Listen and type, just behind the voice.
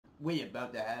We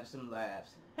about to have some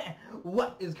laughs.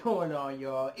 What is going on,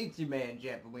 y'all? It's your man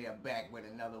Jeff, and we are back with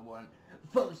another one.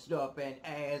 First up, and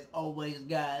as always,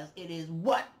 guys, it is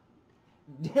what?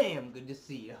 Damn good to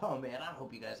see you. Oh, man, I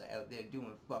hope you guys are out there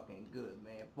doing fucking good,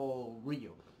 man, for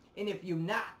real. And if you're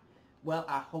not, well,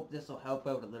 I hope this will help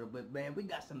out a little bit, man. We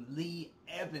got some Lee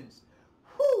Evans.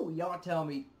 Whew, y'all tell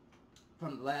me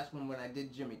from the last one when I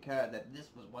did Jimmy Carr that this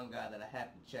was one guy that I have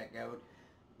to check out.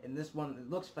 And this one, it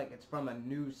looks like it's from a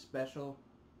new special,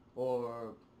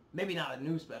 or maybe not a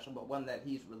new special, but one that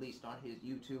he's released on his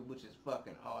YouTube, which is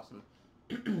fucking awesome.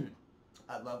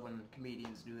 I love when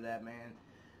comedians do that, man.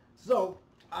 So,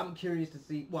 I'm curious to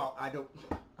see, well,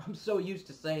 I'm so used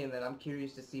to saying that I'm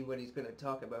curious to see what he's going to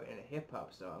talk about in a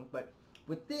hip-hop song, but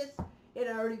with this, it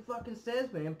already fucking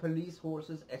says, man, police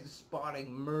horses and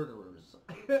spotting murderers.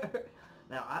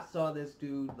 Now, I saw this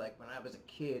dude, like, when I was a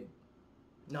kid,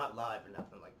 not live or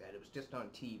nothing like that, it was just on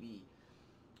TV,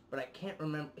 but I can't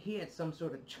remember, he had some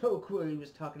sort of joke where he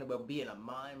was talking about being a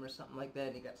mime or something like that,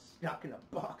 and he got stuck in a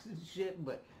box and shit,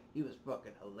 but he was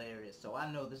fucking hilarious, so I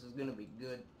know this is gonna be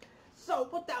good. So,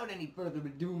 without any further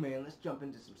ado, man, let's jump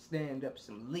into some stand-up,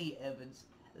 some Lee Evans.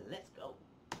 Let's go.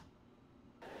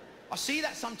 I see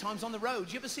that sometimes on the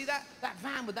roads. You ever see that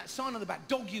van with that sign on the back,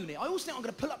 dog unit? I always think I'm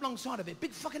going to pull up alongside of it.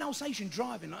 Big fucking Alsatian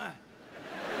driving like that.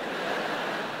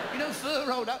 You know, fur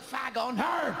rolled up, fag on,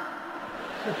 her.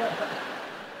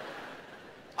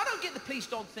 I don't get the police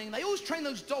dog thing. They always train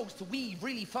those dogs to weave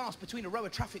really fast between a row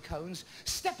of traffic cones,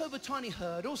 step over tiny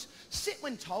hurdles, sit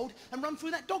when told, and run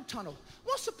through that dog tunnel.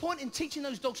 What's the point in teaching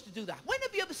those dogs to do that? When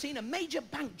have you ever seen a major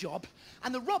bank job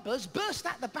and the robbers burst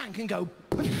out the bank and go,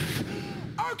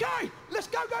 okay, let's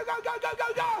go, go, go, go, go,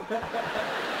 go, go!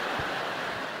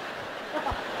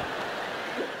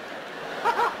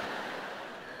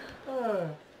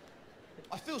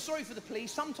 I feel sorry for the police.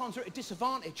 Sometimes they're at a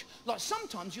disadvantage. Like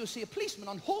sometimes you'll see a policeman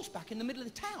on horseback in the middle of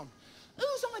the town.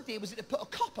 Whose idea was it to put a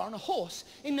copper on a horse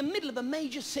in the middle of a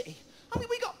major city? I mean,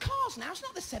 we got cars now. It's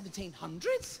not the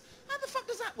 1700s. How the fuck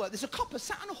does that work? There's a copper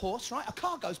sat on a horse, right? A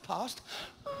car goes past.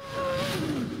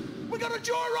 We got a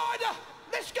joyrider!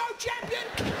 Let's go, champion!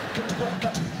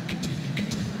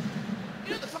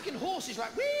 You know, the fucking horse is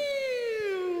like, wee,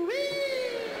 wee.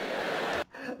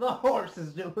 The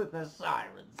horses do with the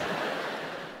sirens. I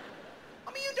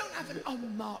mean, you don't have an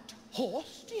unmarked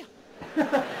horse, do you?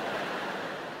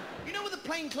 You know, with a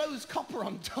plainclothes copper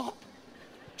on top,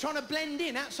 trying to blend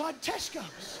in outside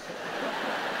Tesco's.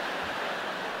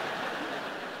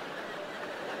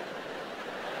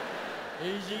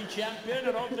 Easy, champion.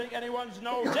 I don't think anyone's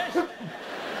noticed.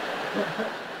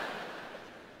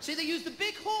 See, they use the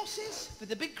big horses for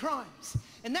the big crimes.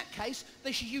 In that case,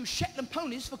 they should use Shetland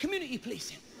ponies for community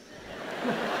policing.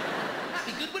 That'd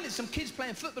be good, wouldn't it? Some kids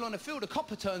playing football on a field, a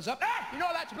copper turns up. Ah, you're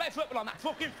not allowed to play football on that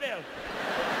fucking field.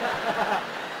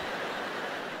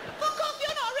 Fuck off,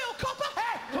 you're not a real copper.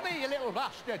 Hey, come here, you little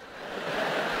bastard.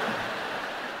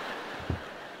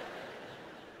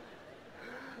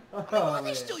 I mean, why are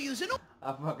they still using them?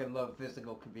 I fucking love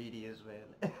physical comedians, man.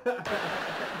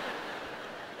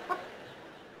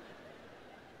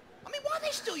 I mean, why are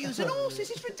they still using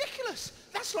horses? It's ridiculous.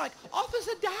 That's like,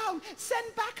 officer down,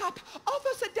 send backup,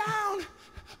 officer down.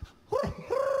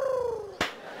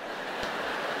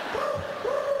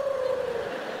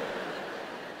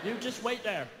 You just wait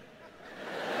there.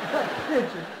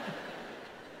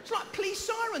 It's like police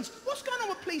sirens. What's going on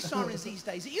with police sirens these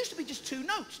days? It used to be just two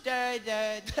notes. Da,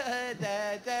 da, da,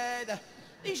 da, da, da.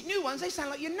 These new ones, they sound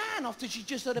like your nan after she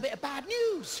just heard a bit of bad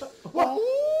news. Oh,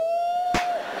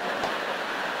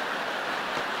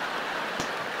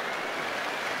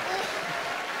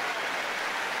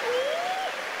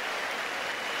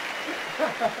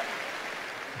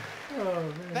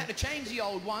 man. Better change the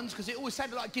old ones because it always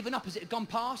sounded like giving up as it had gone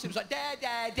past. It was like da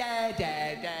da da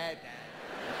da da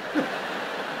da.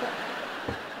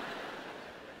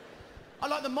 I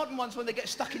like the modern ones when they get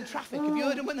stuck in traffic. Have you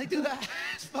heard them when they do that?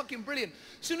 It's fucking brilliant.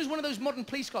 As soon as one of those modern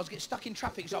police cars gets stuck in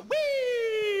traffic, it's like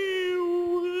wee,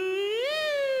 wee,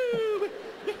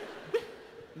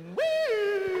 wee.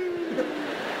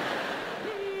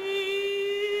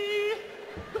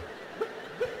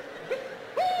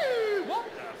 What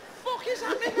the fuck is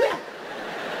happening there?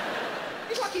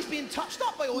 It's like he's being touched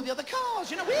up by all the other cars,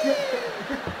 you know?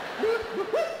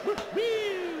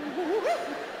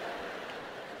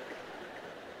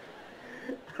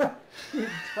 You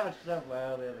touched up by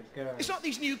all the other cars. It's like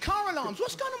these new car alarms.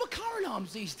 What's going on with car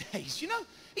alarms these days, you know?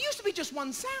 It used to be just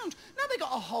one sound. Now they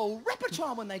got a whole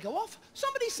repertoire when they go off.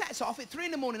 Somebody sets off at 3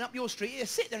 in the morning up your street, you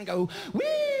sit there and go,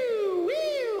 woo,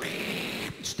 woo.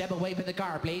 Step away from the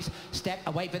car, please. Step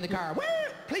away from the car. Woo.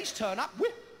 Police turn up. Woo,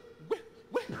 woo,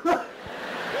 woo.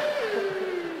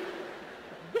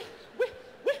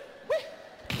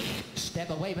 Step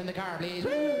away from the car, please.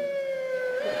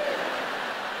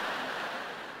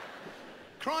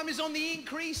 Crime is on the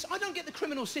increase. I don't get the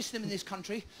criminal system in this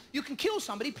country. You can kill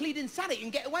somebody, plead insanity,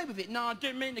 and get away with it. No, I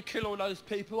didn't mean to kill all those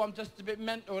people. I'm just a bit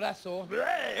mental, that's all. That's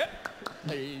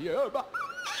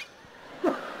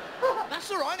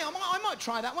all right. I might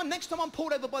try that one. Next time I'm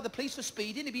pulled over by the police for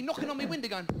speeding, he'd be knocking on my window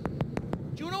going, "Do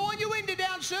you want to wind your window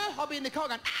down, sir?" I'll be in the car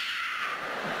going,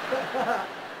 "Ah!"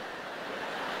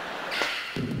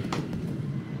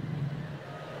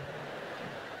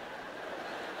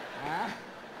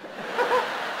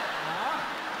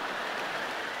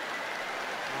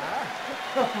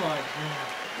 Oh my god.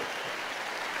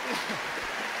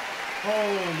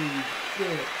 Holy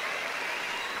shit.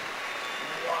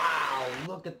 Wow,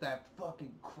 look at that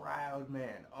fucking crowd,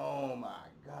 man. Oh my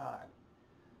god.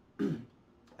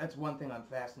 That's one thing I'm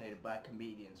fascinated by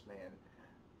comedians, man.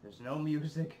 There's no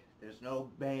music, there's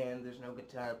no band, there's no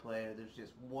guitar player, there's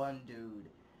just one dude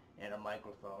and a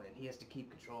microphone, and he has to keep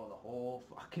control of the whole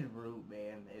fucking room,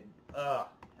 man. And,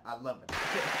 I love it.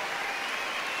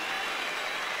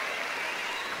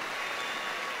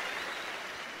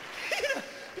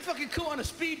 You're fucking caught on a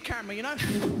speed camera, you know?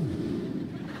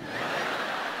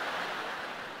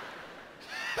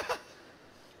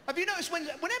 Have you noticed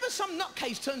whenever some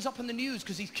nutcase turns up on the news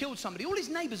because he's killed somebody, all his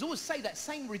neighbours always say that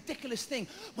same ridiculous thing.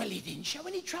 Well, he didn't show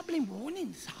any trouble in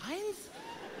warning signs.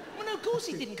 Well, no, of course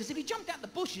he didn't, because if he jumped out the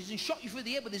bushes and shot you through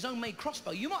the head with his homemade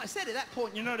crossbow, you might have said at that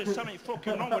point, You know there's something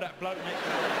fucking wrong with that bloke next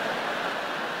door.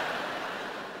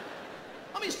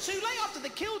 I mean, it's too late after they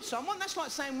killed someone. That's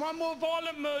like saying One more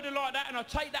violent murder like that and I'll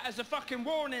take that as a fucking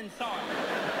warning sign.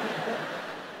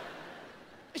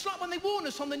 It's like when they warn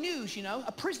us on the news, you know,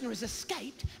 a prisoner has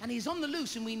escaped and he's on the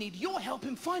loose and we need your help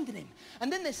in finding him.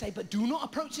 And then they say, but do not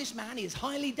approach this man, he is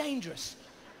highly dangerous.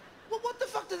 Well, what the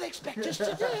fuck do they expect us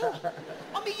to do?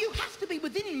 I mean, you have to be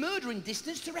within murdering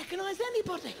distance to recognise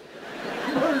anybody.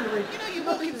 Murdering. You know, you're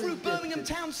walking through Birmingham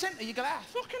town centre, you go, ah,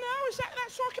 Fucking hell, is that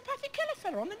psychopathic killer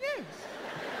fella on the news?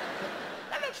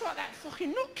 That looks like that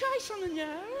fucking nutcase on the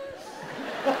news.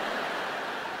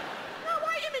 No,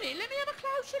 wait a minute, let me have a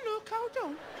closer look, hold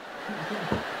on.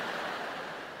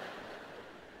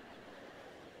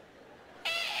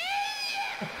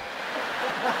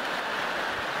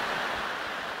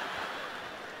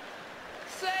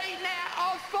 say now,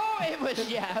 I thought it was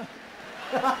you.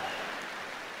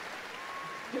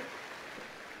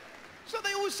 So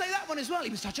they always say that one as well. He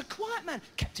was such a quiet man.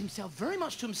 Kept himself very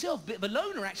much to himself. Bit of a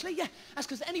loner, actually. Yeah, that's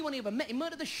because anyone he ever met, he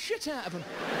murdered the shit out of him.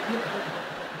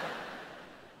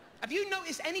 Have you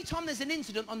noticed any time there's an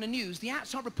incident on the news, the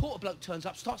outside reporter bloke turns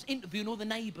up, starts interviewing all the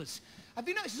neighbours? Have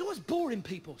you noticed it's always boring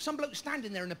people? Some bloke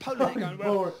standing there in a polo neck going,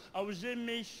 Well, I was in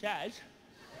me shed.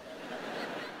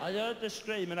 I heard the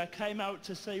scream and I came out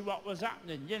to see what was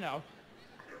happening, you know.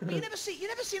 But you never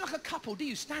see like a couple, do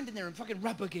you, standing there in fucking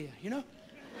rubber gear, you know?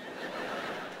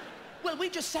 Well, we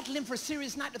just settled in for a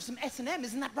serious night of some S&M,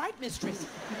 isn't that right, mistress?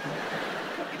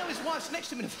 You know, his wife's next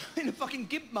to him in a fucking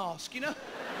gimp mask, you know?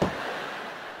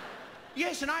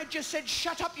 Yes, and I just said,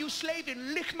 shut up, you slave,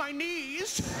 and lick my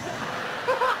knees.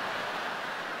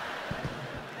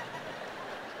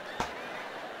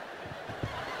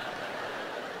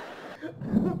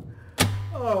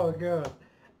 Oh god.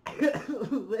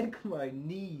 Lick my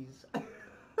knees.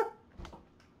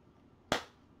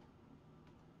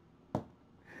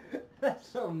 That's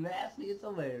so nasty, it's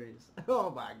hilarious.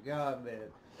 Oh my god, man.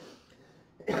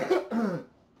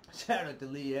 Shout out to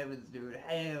Lee Evans, dude.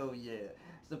 Hell yeah.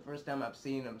 It's the first time I've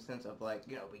seen him since I've, like,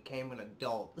 you know, became an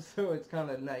adult. So it's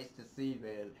kind of nice to see,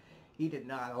 man. He did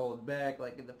not hold back.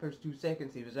 Like, in the first 2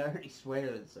 seconds, he was already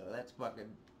swearing. So that's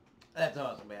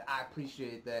awesome, man. I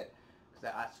appreciate that.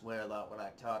 Because I swear a lot when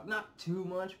I talk. Not too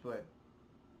much, but,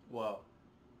 well,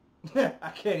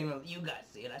 I can't even, you guys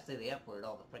see it. I say the F word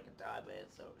all the freaking time, man.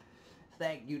 So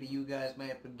thank you to you guys,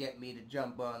 man, for getting me to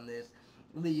jump on this.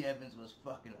 Lee Evans was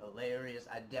fucking hilarious.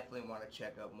 I definitely want to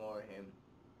check out more of him.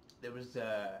 There was,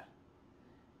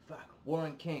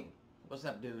 Warren King. What's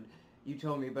up, dude? You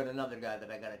told me about another guy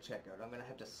that I gotta check out. I'm gonna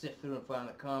have to sift through and find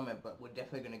a comment, but we're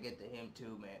definitely gonna get to him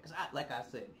too, man. Because, like I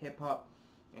said, hip-hop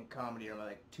and comedy are my,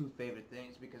 like, 2 favorite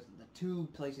things, because the 2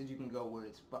 places you can go where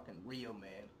it's fucking real,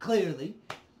 man. Clearly,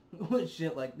 with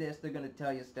shit like this, they're gonna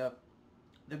tell you stuff.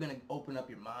 They're gonna open up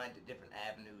your mind to different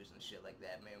avenues and shit like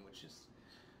that, man, which is,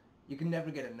 you can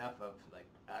never get enough of. Like,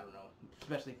 I don't know,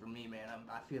 especially for me, man.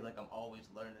 I feel like I'm always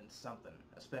learning something,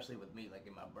 especially with me, like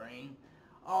in my brain.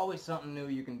 Always something new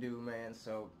you can do, man.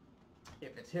 So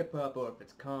if it's hip-hop or if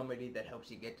it's comedy that helps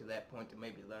you get to that point to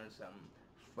maybe learn something,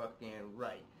 fucking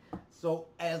right. So,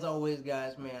 as always,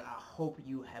 guys, man, I hope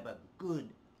you have a good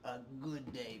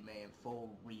day, man, for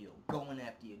real. Going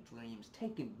after your dreams,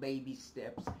 taking baby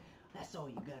steps. That's all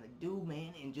you gotta do,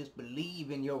 man, and just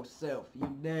believe in yourself.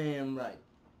 You damn right.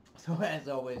 So, as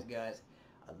always, guys,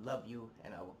 I love you,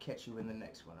 and I will catch you in the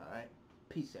next one, alright?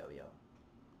 Peace out, y'all.